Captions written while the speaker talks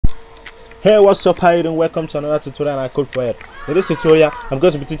Hey, what's up? How you doing? Welcome to another tutorial on code for it. In this tutorial, I'm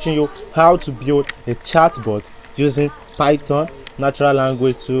going to be teaching you how to build a chatbot using Python natural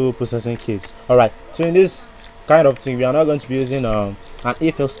language to processing kits. Alright, so in this kind of thing, we are not going to be using an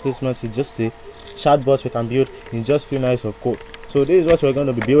if-else statement to just say chatbot we can build in just few lines of code. So this is what we're going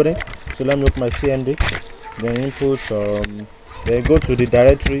to be building. So let me open my CMD, then input then go to the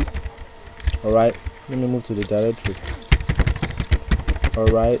directory. Alright, let me move to the directory.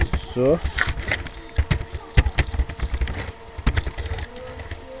 Alright, so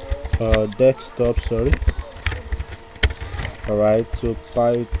desktop, sorry. Alright, so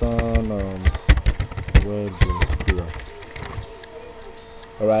Python web.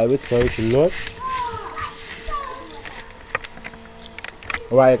 Alright, wait for it to load.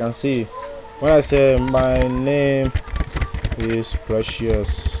 Alright, you can see when I say my name is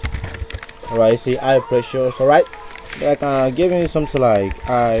Precious. Alright, say hi Precious. Alright, I can give you something like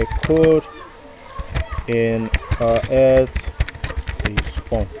I code in earth is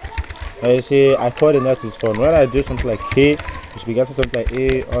fun. I say I code in earth is fun. When I do something like K, which we get something like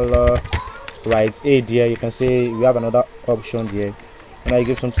A or right A there, you can say we have another option there. And I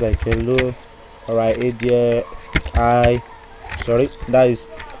give something like hello. Alright, A there, I sorry, that is,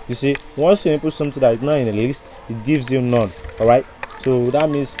 you see, once you input something that is not in a list, it gives you none. Alright, so that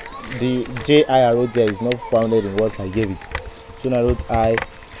means the J I wrote there is not founded in what I gave it. So when I wrote I, you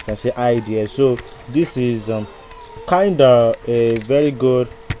can say I there. So this is kind of a very good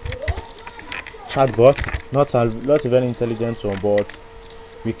chatbot, not a very intelligent one, but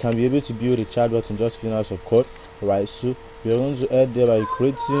we can be able to build a chatbot in just few lines of code. Alright, so we are going to add there by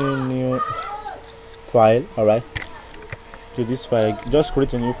creating new file. Alright, to this file, just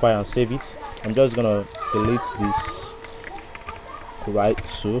create a new file and save it. I'm just gonna delete this. Right,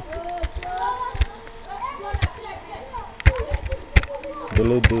 so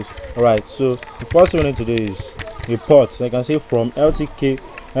delete this. Alright, so the first thing we need to do is import. So I can say from Nltk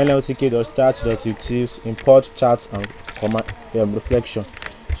chat.utils import charts and reflection.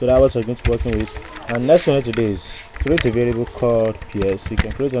 So that's what we're going to be working with. And next we need to do is create a variable called PS. You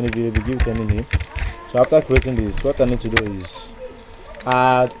can create any variable, give it any name. So after creating this, what I need to do is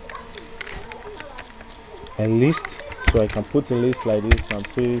add a list. So I can put a list like this and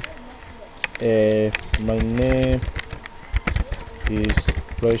put my name is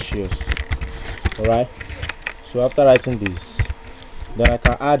Precious. Alright, so after writing this, then I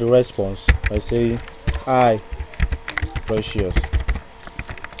can add a response by saying hi Precious.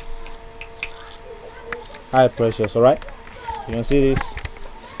 Hi Precious. Alright, you can see this.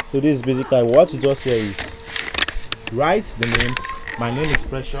 So this is basically what you just here is write the name, my name is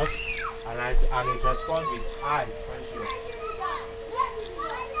Precious, and it responds with hi Precious.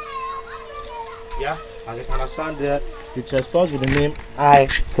 Yeah, as you can understand there, it responds with the name hi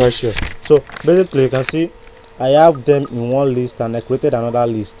Precious. So basically you can see I have them in one list and I created another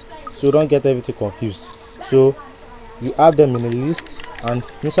list, so don't get everything confused. So you have them in a list, and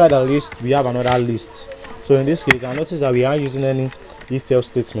inside the list we have another list. So in this case, I notice that we aren't using any if-else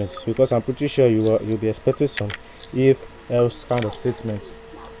statements, because I'm pretty sure you'll be expecting some if-else kind of statements.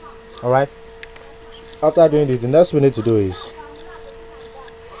 Alright, after doing this, the next we need to do is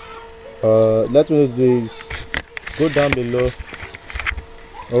go down below.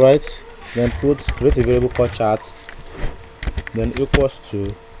 Alright, then create a variable called chat, then equals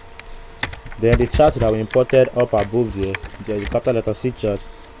to, then the chat that we imported up above there, there's a capital letter C chat.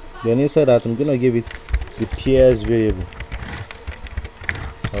 Then inside that, I'm gonna give it the PS variable.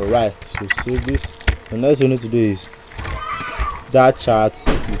 Alright, so save this. The next we need to do is that chat,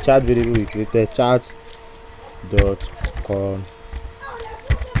 the chat variable we created, chat dot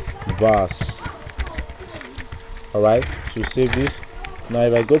converse. Alright, so save this. Now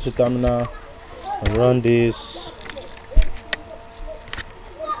if I go to terminal and run this,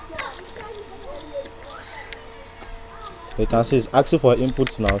 you can see it's asking for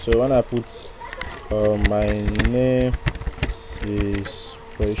inputs now. So when I put my name is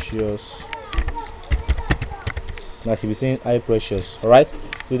Precious, now she'll be saying hi Precious. Alright,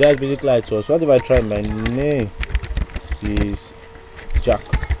 so that's basically how it was. What if I try my name is Jack?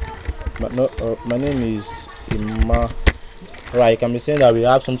 My name is Ima. Right, you can be saying that we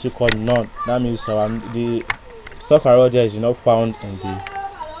have something called none. That means the stuff I wrote there is not found in the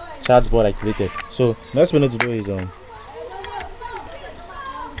chatbot I created. So next we need to do is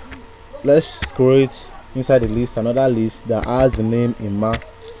let's create inside the list another list that has the name Ima.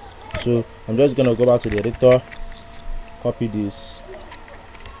 So I'm just gonna go back to the editor, copy this,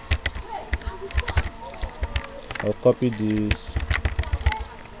 I'll copy this,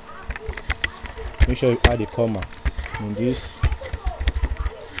 make sure you add a comma in this,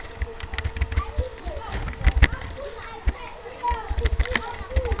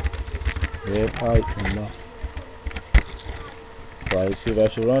 then I in ma. Right, so if I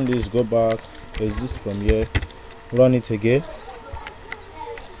should run this, go back, exist from here, run it again.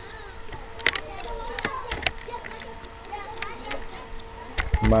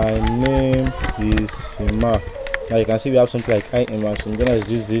 My name is Emma. Now you can see we have something like I Emma, so I'm gonna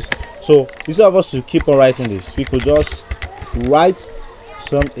use this. So instead of us to keep on writing this, we could just write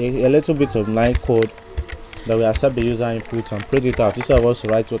a little bit of line code that will accept the user input and print it out instead of us to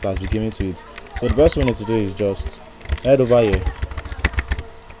write what has been given to it. So the best we need to do is just head over here.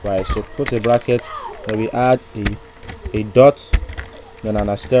 Right, so put a bracket, then we add a dot, then an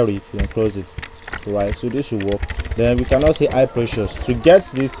asterisk, then close it. Right, so this will work. Then we cannot say I precious. To get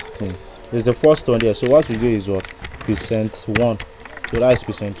this thing, there's the first one there. So what we do is what? %1. So that is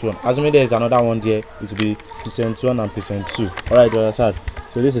 %1. Assuming there is another one there, it will be %1 and %2. Alright, the other side.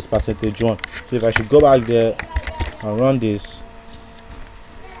 So this is %1. So if I should go back there and run this,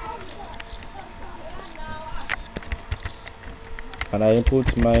 and I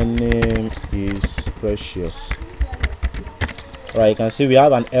input my name is Precious. Alright, you can see we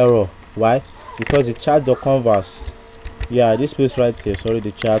have an error. Why? Because the chat.converse, yeah, this place right here, sorry,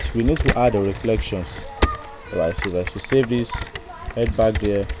 the chat, we need to add the reflections. Alright, so I should save this, head back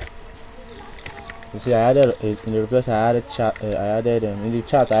there. You see, I added in the reflection, I added chat, I added in the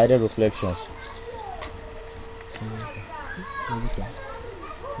chat, I added reflections.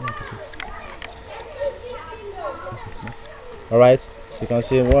 Alright, you can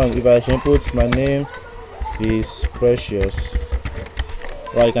see one, if I should input my name is Precious.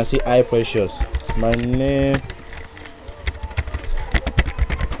 Right, you can see I Precious. My name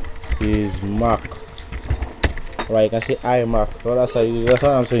is Mark. Right, you can see I Mark. So that's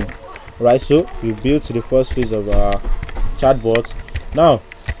what I'm saying. Right, so we built the first phase of our chatbot. Now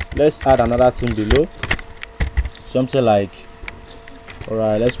let's add another thing below, something like,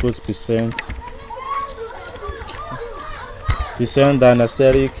 alright, let's put percent then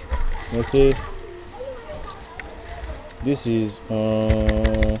asterisk. Let's say this is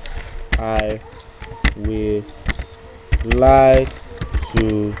I will like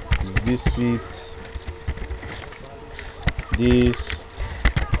to visit this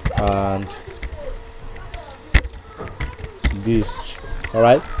and this.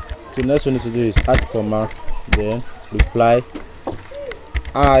 Alright, so next we need to do is add comma, then reply.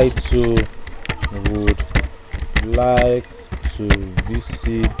 I too would like to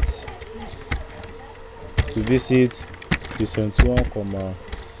visit %1 comma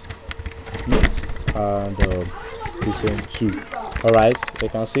and %2. Alright, you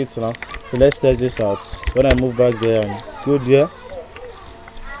can see it now. So let's test this out. When I move back there and go there,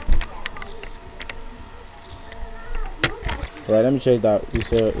 right, let me check that. We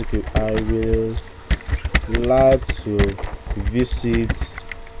say okay, I will like to visit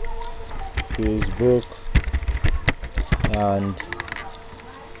Facebook and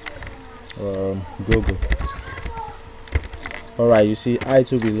Google. Alright, you see, I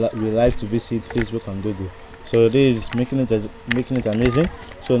too will like to visit Facebook and Google. So this is making it amazing.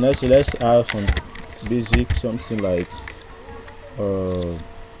 So next, let's add some basic, something like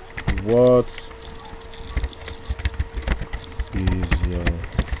what is your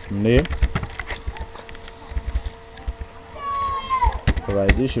name?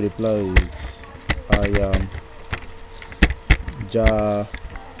 Alright, this should reply is I am Jarvis.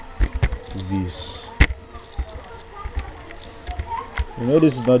 You know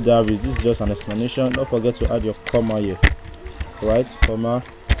this is not Jarvis, this is just an explanation. Don't forget to add your comma here. Right, comma.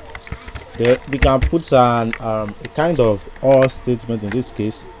 There we can put an a kind of or statement in this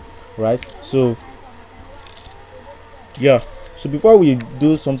case, right? So yeah, so before we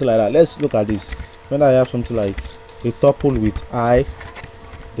do something like that, let's look at this. When I have something like a tuple with I,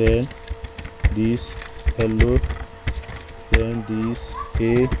 then this hello, then this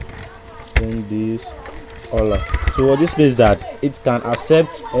a, then this hola. So what this means that it can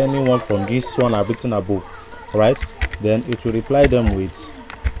accept anyone from this one I've written above. Right, then it will reply them with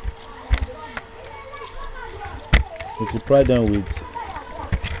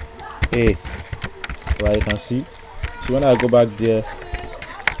a. Right, you can see. So when I go back there,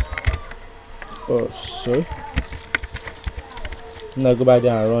 oh sorry, when I go back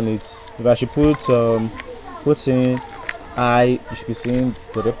there and run it, if I should put in I, you should be seeing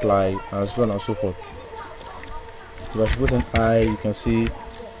the reply and so on and so forth. If I should put in I, you can see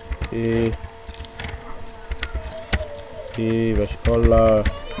a. If I should call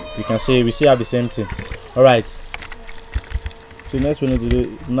you can see we still have the same thing. All right, so next we need to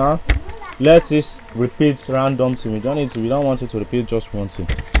do now, let this repeat random thing. We don't want it to repeat just one thing.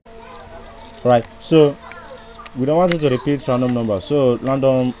 All right, so we don't want it to repeat random numbers, so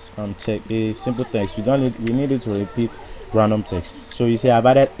random text a simple text. We need it to repeat random text. So you say I've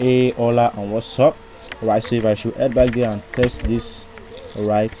added a, hola, and what's up. Alright, so if I should head back there and test this,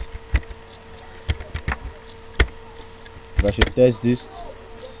 alright, if I should test this,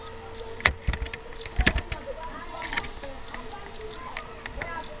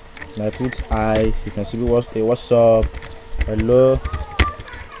 and I put hi, you can see what's up, hello,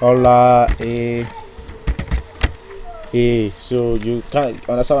 hola, a. So you can't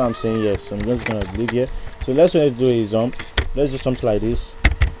understand what I'm saying. Yes, so I'm just gonna leave here. So let's do is let's do something like this.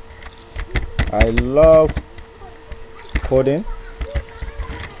 I love coding.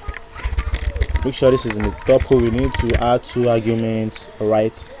 Make sure this is in the tuple. We need to add 2 arguments.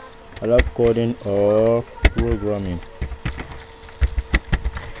 Alright, I love coding or programming.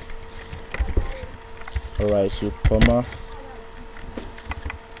 Alright, so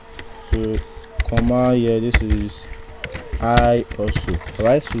comma, yeah, this is I also.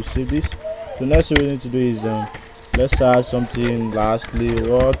 Alright, so save this. So next thing we need to do is let's add something. Lastly,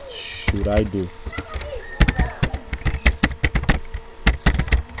 what should I do?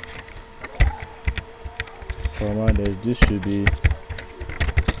 This should be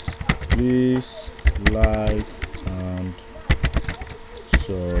please like and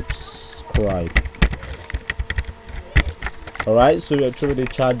subscribe. Alright, so we are through the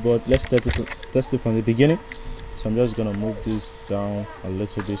chatbot. Let's test it from the beginning. So I'm just gonna move this down a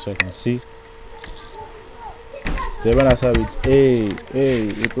little bit so I can see. Then when I start with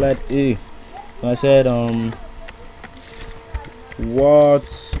replied A, and I said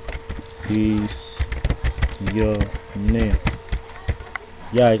what is your name?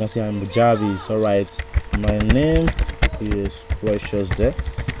 Yeah, you can see I'm Jarvis. Alright, my name is Precious there.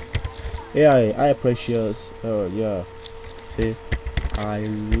 Yeah, I Precious. Oh yeah, say I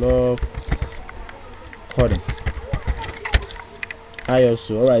love coding. I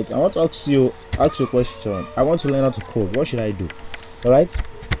also. Alright, I want to ask you a question. I want to learn how to code. What should I do? Alright,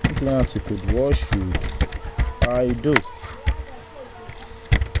 I want to learn how to code. What should I do?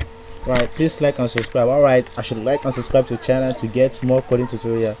 Right, please like and subscribe. Alright, I should like and subscribe to the channel to get more coding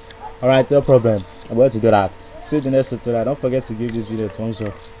tutorial. Alright, no problem, I'm going to do that. See you in the next tutorial. Don't forget to give this video a thumbs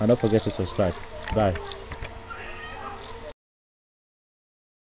up and don't forget to subscribe. Bye.